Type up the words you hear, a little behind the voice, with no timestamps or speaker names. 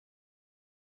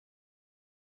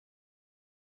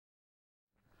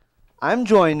I'm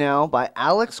joined now by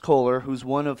Alex Koehler, who's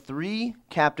one of 3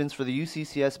 captains for the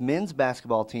UCCS men's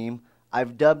basketball team.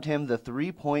 I've dubbed him the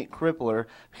three-point crippler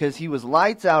because he was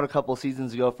lights out a couple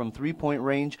seasons ago from three-point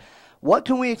range. What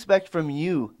can we expect from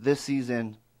you this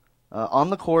season on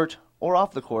the court or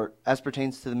off the court as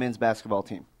pertains to the men's basketball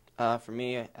team? For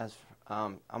me,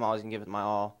 I'm always going to give it my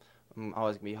all. I'm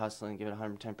always going to be hustling, give it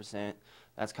 110%.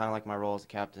 That's kind of like my role as a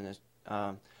captain. Is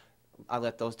I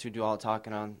let those two do all the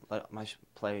talking on, let my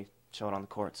play show it on the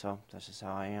court, so that's just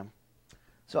how I am.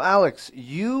 So, Alex,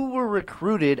 you were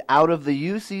recruited out of the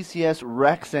UCCS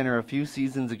Rec Center a few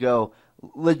seasons ago,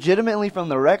 legitimately from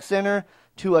the Rec Center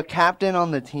to a captain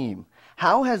on the team.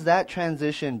 How has that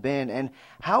transition been, and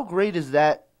how great is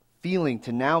that feeling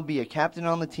to now be a captain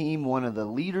on the team, one of the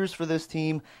leaders for this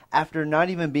team, after not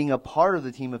even being a part of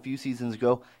the team a few seasons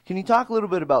ago? Can you talk a little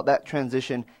bit about that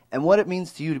transition and what it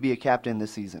means to you to be a captain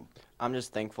this season? I'm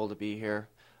just thankful to be here.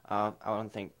 I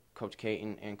want to thank Coach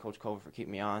Caton and Coach Koehler for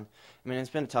keeping me on. I mean, it's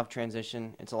been a tough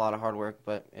transition. It's a lot of hard work,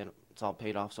 but it's all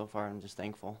paid off so far. I'm just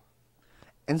thankful.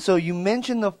 And so you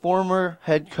mentioned the former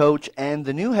head coach and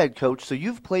the new head coach, so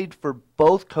you've played for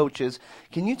both coaches.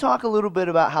 Can you talk a little bit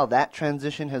about how that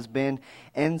transition has been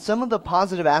and some of the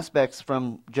positive aspects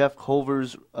from Jeff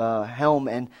Culver's helm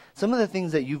and some of the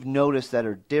things that you've noticed that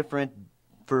are different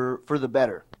for the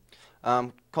better?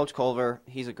 Coach Culver,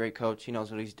 he's a great coach. He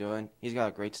knows what he's doing. He's got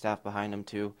a great staff behind him,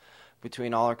 too.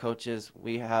 Between all our coaches,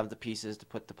 we have the pieces to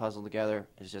put the puzzle together.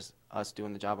 It's just us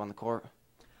doing the job on the court.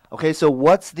 Okay, so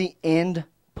what's the end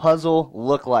puzzle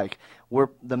look like?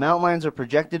 The Mountain Lions are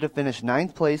projected to finish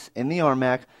 9th place in the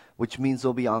RMAC, which means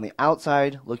they'll be on the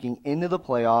outside looking into the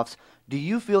playoffs. Do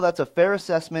you feel that's a fair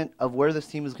assessment of where this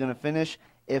team is going to finish?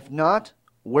 If not,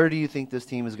 where do you think this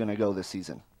team is going to go this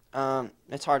season?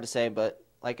 It's hard to say, but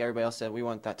like everybody else said, we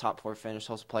want that top 4 finish,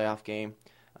 host a playoff game.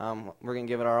 We're going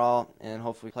to give it our all and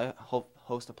hopefully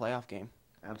host a playoff game.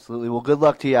 Absolutely. Well, good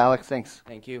luck to you, Alex. Thanks.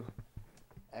 Thank you.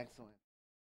 Excellent.